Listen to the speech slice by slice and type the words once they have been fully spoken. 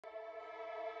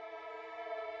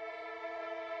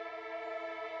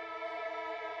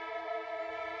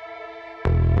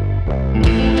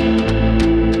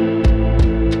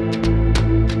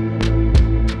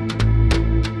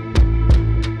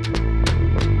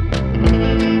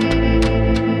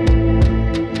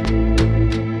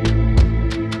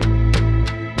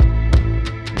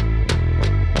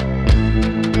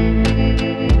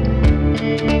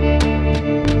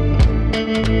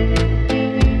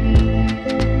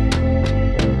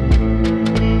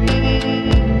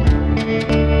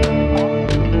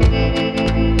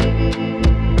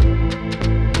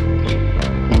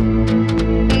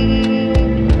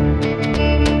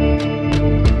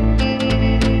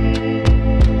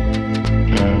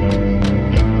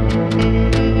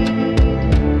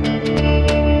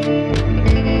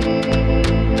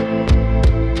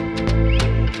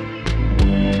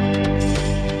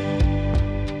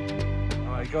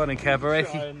Kev?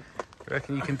 I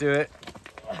reckon you can do it.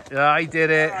 Yeah, he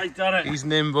did it. I done it. He's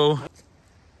nimble.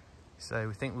 So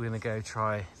we think we're going to go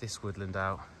try this woodland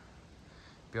out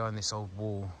behind this old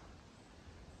wall.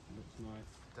 Looks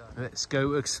nice. Let's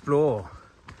go explore.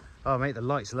 Oh mate, the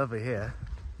light's lovely here.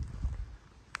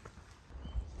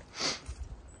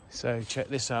 So check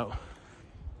this out.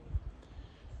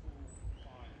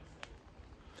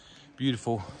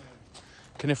 Beautiful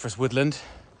coniferous woodland.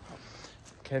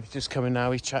 Kev's just coming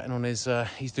now. He's chatting on his,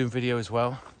 he's doing video as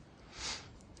well.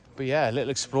 But yeah, a little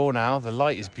explore now. The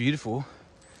light is beautiful.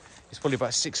 It's probably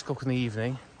about 6 o'clock in the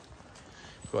evening.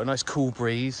 Got a nice cool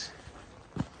breeze.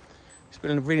 It's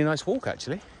been a really nice walk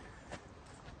actually.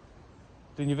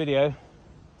 Doing your video?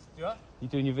 You what? You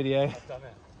doing your video? I've done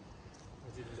it.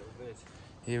 I did a little bit.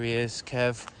 Here he is,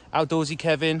 Kev. Outdoorsy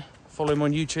Kevin. Follow him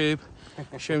on YouTube.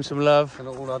 Show him some love. And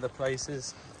all other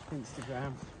places.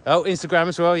 Instagram. Oh, Instagram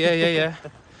as well. Yeah, yeah, yeah.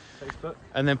 Facebook.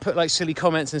 And then put like silly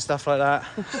comments and stuff like that.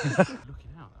 Looking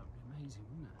out, that would be amazing,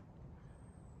 wouldn't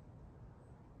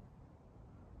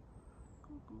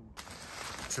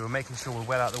it? So we're making sure we're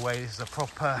well out of the way. This is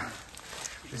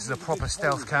a proper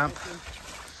stealth camp.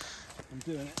 I'm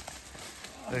doing it.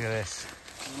 Look at this.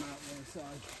 I'm out the other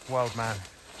side. Wild man.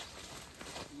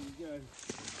 There you go.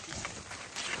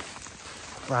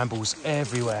 Brambles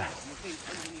everywhere.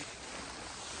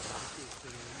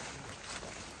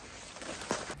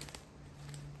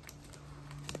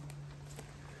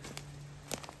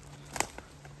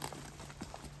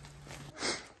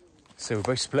 So we're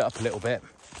both split up a little bit,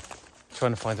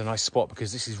 trying to find a nice spot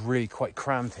because this is really quite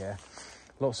crammed here.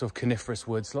 Lots of coniferous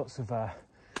woods, lots of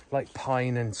like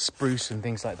pine and spruce and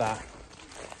things like that.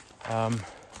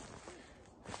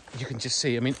 You can just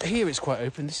see, I mean, here it's quite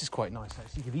open. This is quite nice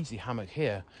actually. You could easily hammock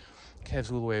here. Kev's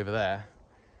all the way over there.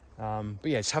 But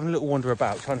yeah, just having a little wander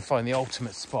about, trying to find the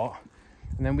ultimate spot.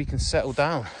 And then we can settle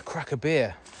down, crack a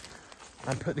beer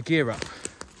and put the gear up.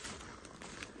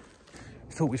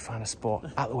 Thought we'd find a spot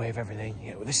out the way of everything.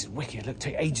 Yeah, well, this is wicked. Look,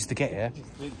 take ages to get here.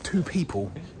 2 people.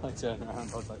 I turned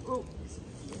around, I was like, oh.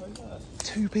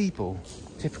 2 people.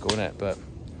 Typical, isn't it? But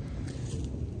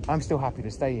I'm still happy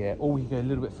to stay here. Or we can go a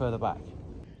little bit further back.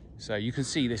 So you can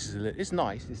see this is it's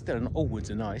nice. It's still, all woods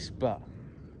are nice, but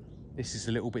this is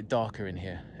a little bit darker in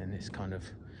here, and it's kind of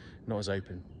not as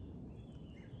open.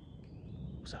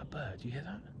 Was that a bird? Do you hear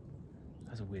that?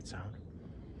 That's a weird sound.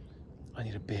 I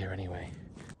need a beer anyway.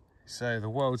 So the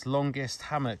world's longest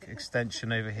hammock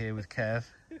extension over here with Kev.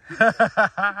 He's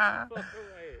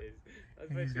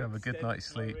gonna have a good night's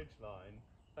sleep.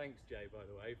 Thanks, Jay, by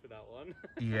the way, for that one.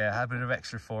 Yeah, had a bit of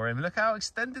extra for him. Look how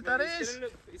extended that is.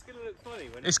 It's going to look funny.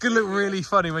 It's going to look really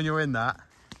funny when you're in that.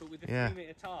 But with the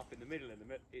 3-metre tarp in the middle,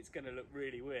 it's going to look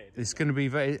really weird. It's going to be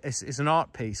very... It's an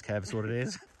art piece, Kev, is what it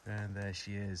is. And there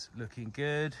she is, looking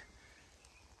good.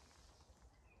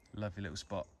 Lovely little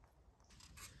spot.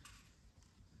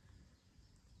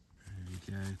 There we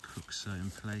go, cook's in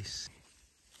place.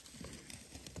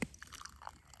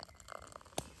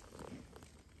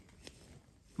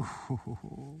 I'm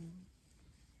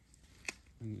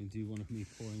going to do one of me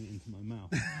pouring it into my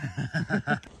mouth.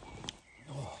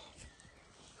 Oh.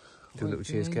 Do a little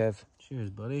cheers, Kev. Cheers,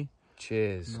 buddy.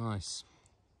 Cheers. Nice.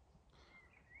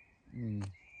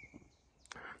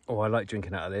 Oh, I like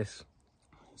drinking out of this.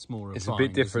 It's more refined. It's a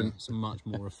bit different. It's much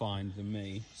more refined than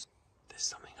me. There's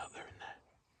something up there in there.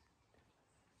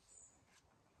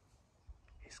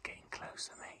 It's getting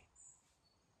closer, mate.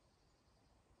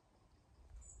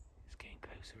 It's getting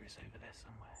closer. It's over there somewhere.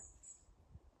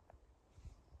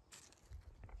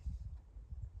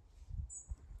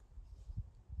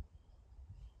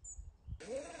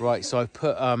 Right, so I've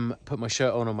put my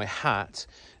shirt on my hat,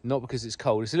 not because it's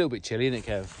cold. It's a little bit chilly, isn't it,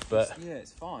 Kev? But yeah,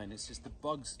 it's fine. It's just the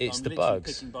bugs. It's I'm the literally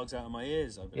bugs. picking bugs out of my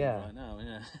ears. I believe right now.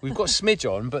 Yeah. We've got smidge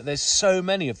on, but there's so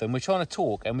many of them. We're trying to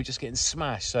talk, and we're just getting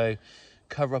smashed. So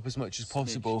cover up as much as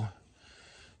possible.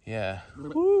 Yeah.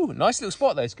 Woo, nice little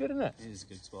spot though. It's good, isn't it? It is a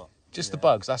good spot. Just the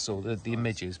bugs. That's all. The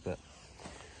midges, but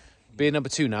beer number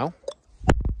 2 now.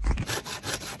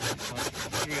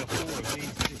 3 or 4 of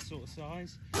these, this sort of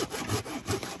size.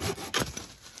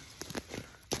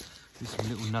 Just some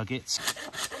little nuggets.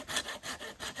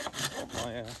 Oh,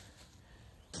 yeah.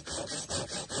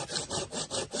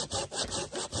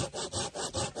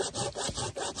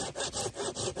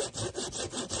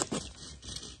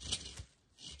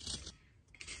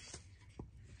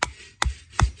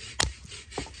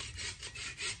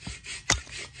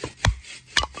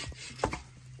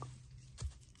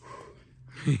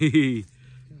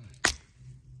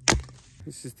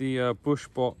 This is the bush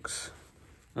box.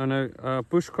 I know,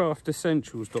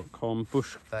 bushcraftessentials.com,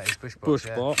 That is bush box. bush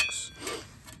Yeah. box.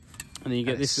 And then you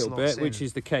get this little bit, which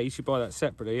is the case. You buy that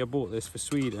separately. I bought this for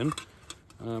Sweden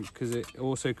because it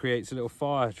also creates a little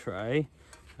fire tray.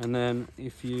 And then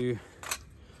if you...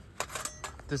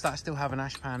 Does that still have an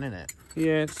ash pan in it?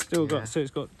 Yeah, it's still got, so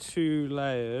it's got 2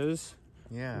 layers.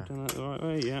 Yeah. I've done that the right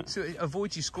way, yeah. So it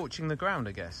avoids you scorching the ground,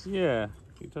 I guess? Yeah.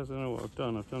 It doesn't know what I've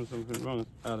done. I've done something wrong.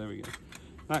 Oh, there we go.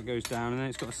 That goes down, and then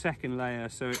it's got a second layer,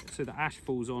 so the ash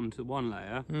falls onto one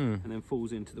layer and then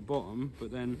falls into the bottom.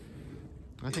 But then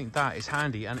I think that is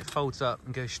handy, and it folds up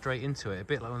and goes straight into it, a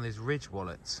bit like one of those Ridge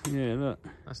wallets. Yeah, look.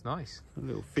 That's nice. A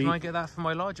little feet. Can I get that for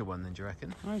my larger one then, do you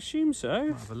reckon? I assume so.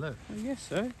 I'll have a look. I guess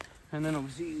so. And then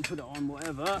obviously you can put it on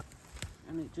whatever,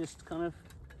 and it just kind of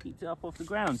keeps it up off the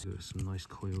ground. So there's some nice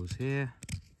coils here.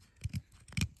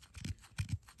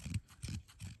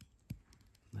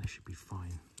 That should be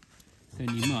fine.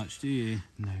 Don't need much, do you?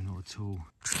 No, not at all.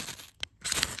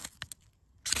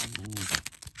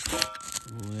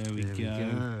 Oh, there we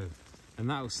go. And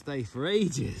that'll stay for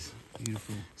ages.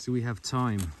 Beautiful. So we have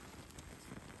time.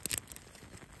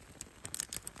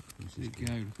 There you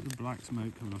go. Look at the black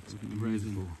smoke coming off. Look at the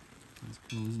resin. That's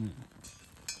cool, isn't it?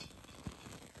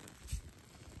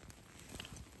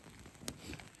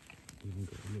 Even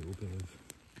got a little bit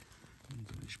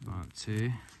of spark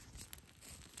too.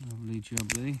 Lovely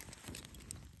jubbly.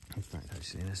 In fact,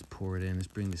 actually, let's pour it in. Let's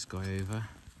bring this guy over.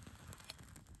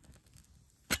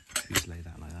 Just lay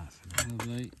that like that for now.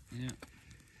 Lovely, yeah.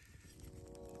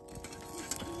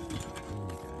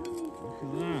 Look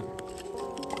at that.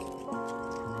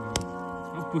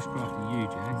 I'll bushcrafting you,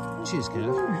 Jay. Cheers,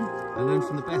 Kev. I learned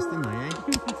from the best, didn't I, eh?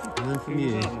 I learned from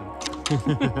you.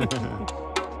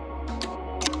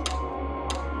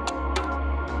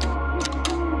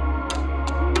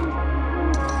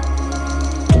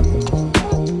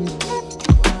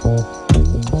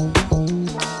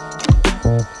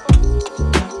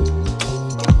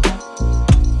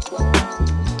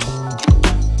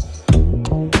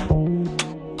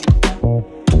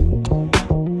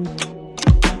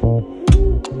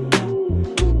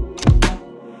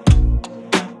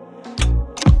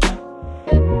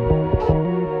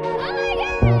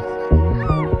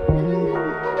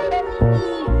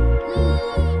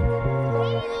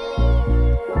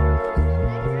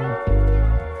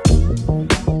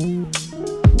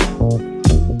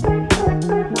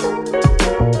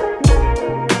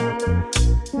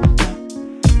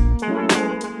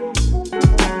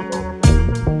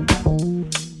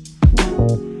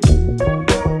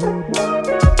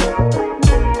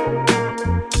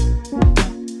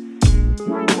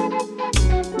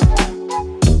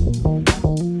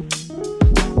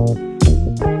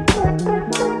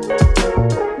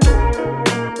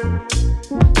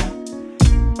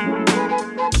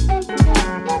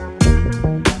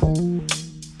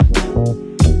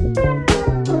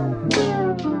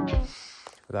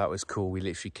 That was cool. We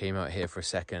literally came out here for a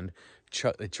second,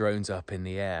 chucked the drones up in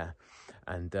the air,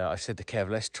 and I said to Kev,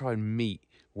 let's try and meet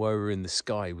where we're in the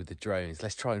sky with the drones.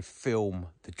 Let's try and film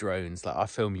the drones. Like, I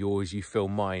film yours, you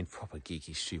film mine. Proper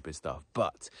geeky, stupid stuff.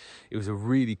 But it was a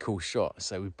really cool shot.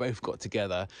 So we both got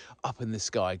together up in the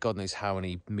sky, God knows how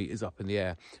many meters up in the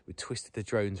air. We twisted the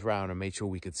drones around and made sure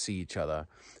we could see each other.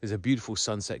 There's a beautiful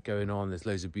sunset going on. There's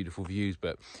loads of beautiful views,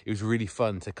 but it was really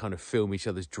fun to kind of film each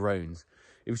other's drones.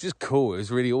 It was just cool. It was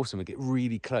really awesome. We get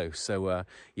really close. So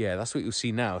yeah, that's what you'll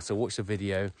see now. So watch the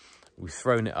video. We've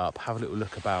thrown it up. Have a little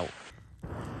look about.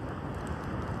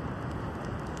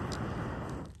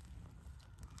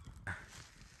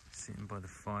 Sitting by the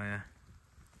fire.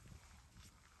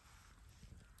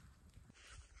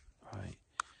 Right.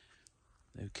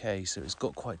 Okay, so it's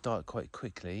got quite dark quite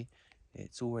quickly.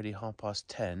 It's already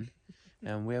 10:30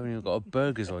 and we haven't even got our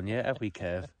burgers on yet, have we,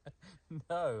 Kev?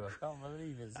 No, I can't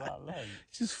believe it's that late.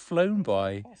 It's just flown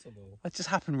by. Impossible. That just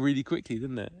happened really quickly,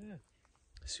 didn't it? Yeah.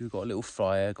 So we've got a little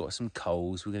fire, got some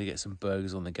coals. We're going to get some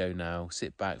burgers on the go now.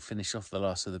 Sit back, finish off the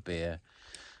last of the beer.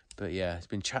 But yeah, it's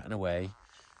been chatting away.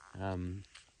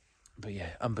 But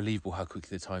yeah, unbelievable how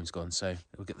quickly the time's gone. So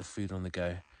we'll get the food on the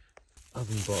go.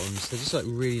 Oven bottoms. They're just like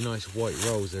really nice white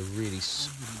rolls. They're really...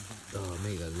 Oh,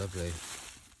 mate, they're lovely.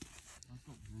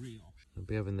 I'll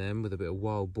be having them with a bit of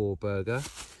wild boar burger.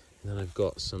 And then I've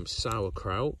got some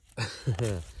sauerkraut,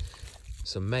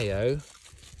 some mayo,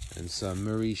 and some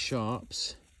Marie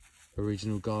Sharp's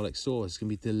original garlic sauce. It's going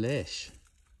to be delish.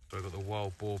 So I've got the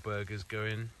wild boar burgers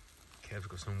going. Kev's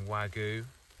got some Wagyu.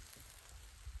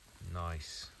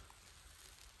 Nice.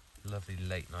 Lovely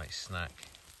late night snack.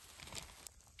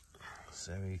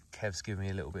 So Kev's given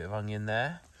me a little bit of onion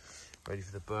there. Ready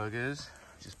for the burgers.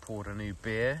 Just poured a new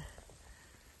beer.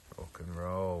 Rock and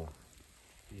roll.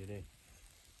 Beauty.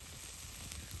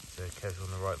 So So Kev's on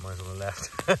the right, mine's on the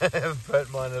left.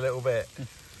 Burnt mine a little bit. I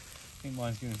think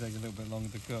mine's going to take a little bit longer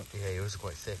to cook. Yeah, yours are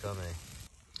quite thick, aren't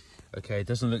they? Okay, it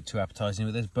doesn't look too appetising,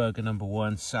 but there's burger number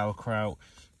 1, sauerkraut,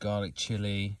 garlic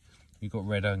chilli. We've got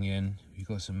red onion, we've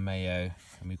got some mayo,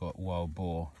 and we've got wild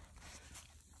boar.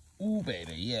 Ooh,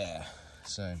 baby, yeah.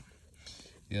 So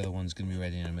the other one's going to be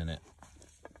ready in a minute.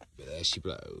 But there she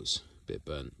blows. Bit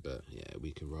burnt, but yeah,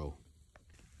 we can roll.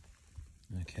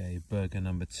 Okay, burger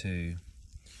number 2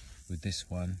 with this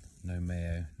one. No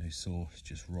mayo, no sauce,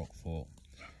 just Roquefort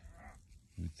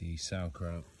with the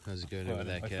sauerkraut. How's it going over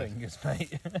there, Kev? Fingers,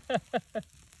 mate.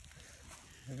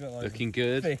 Got, like, looking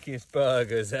good. Thickest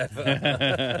burgers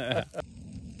ever.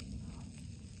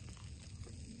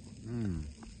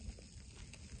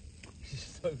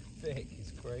 It's so thick,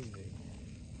 it's crazy.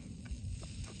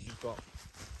 You've got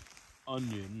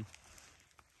onion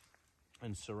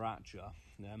and sriracha.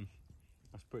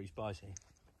 That's pretty spicy.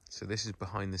 So this is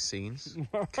behind the scenes.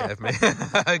 Kev,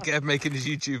 Kev making his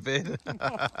YouTube vid.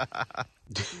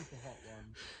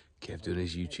 Kev doing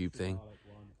his YouTube thing.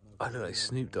 I look like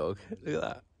Snoop Dogg. Look at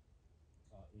that.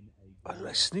 I look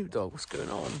like Snoop Dogg. What's going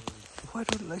on? Why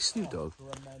do I look like Snoop Dogg?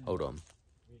 Hold on.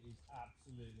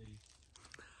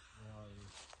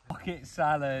 Pocket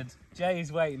salad.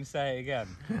 Jay's waiting to say it again.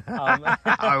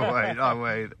 I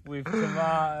wait. With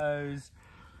tomatoes,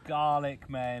 garlic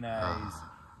mayonnaise,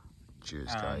 Cheers,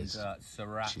 and guys.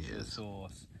 sriracha Cheers.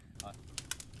 sauce.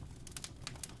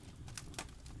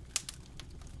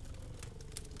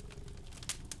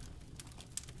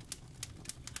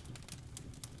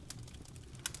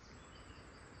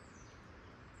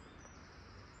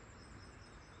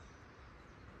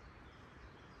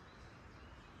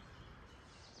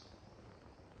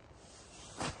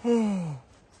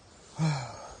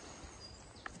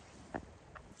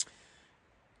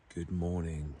 Good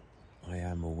morning. I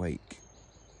am awake.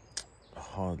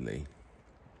 Hardly.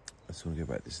 I just want to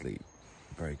go back to sleep.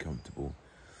 Very comfortable.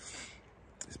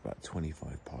 It's about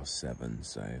 7:25,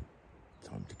 so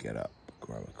time to get up,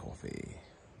 grab a coffee.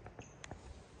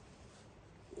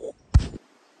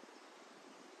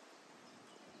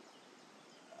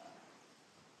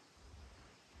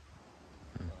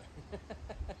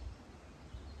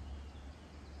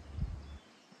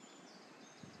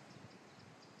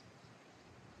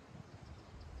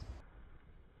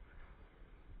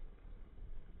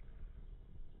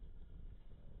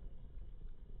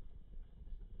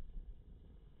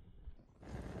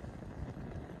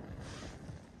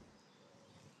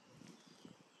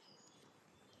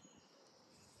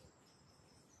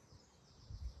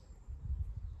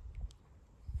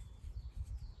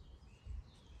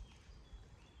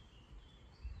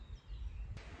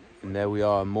 And there we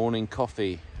are, morning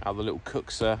coffee out of the little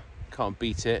cookser. Can't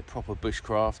beat it, proper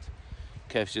bushcraft.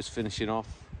 Kev's just finishing off,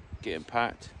 getting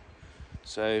packed.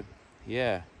 So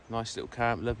yeah, nice little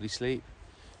camp, lovely sleep.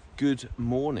 Good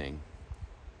morning.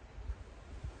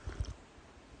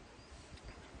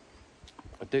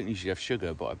 I don't usually have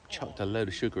sugar, but I've chucked a load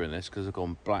of sugar in this because I've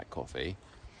gone black coffee.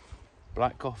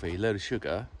 Black coffee, load of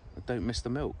sugar, I don't miss the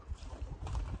milk.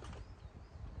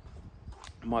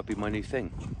 Might be my new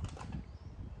thing.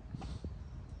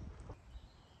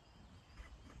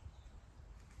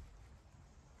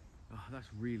 That's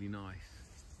really nice.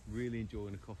 Really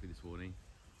enjoying the coffee this morning.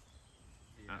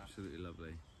 Yeah. Absolutely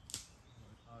lovely.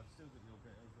 I've still got your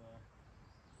bit of.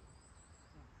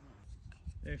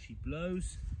 There she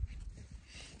blows.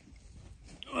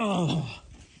 Oh!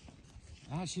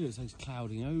 It actually looks like it's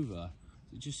clouding over.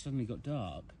 It just suddenly got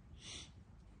dark.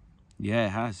 Yeah,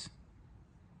 it has.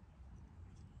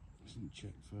 Didn't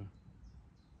check for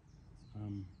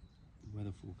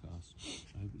weather forecast.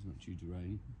 I hope it's not due to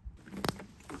rain.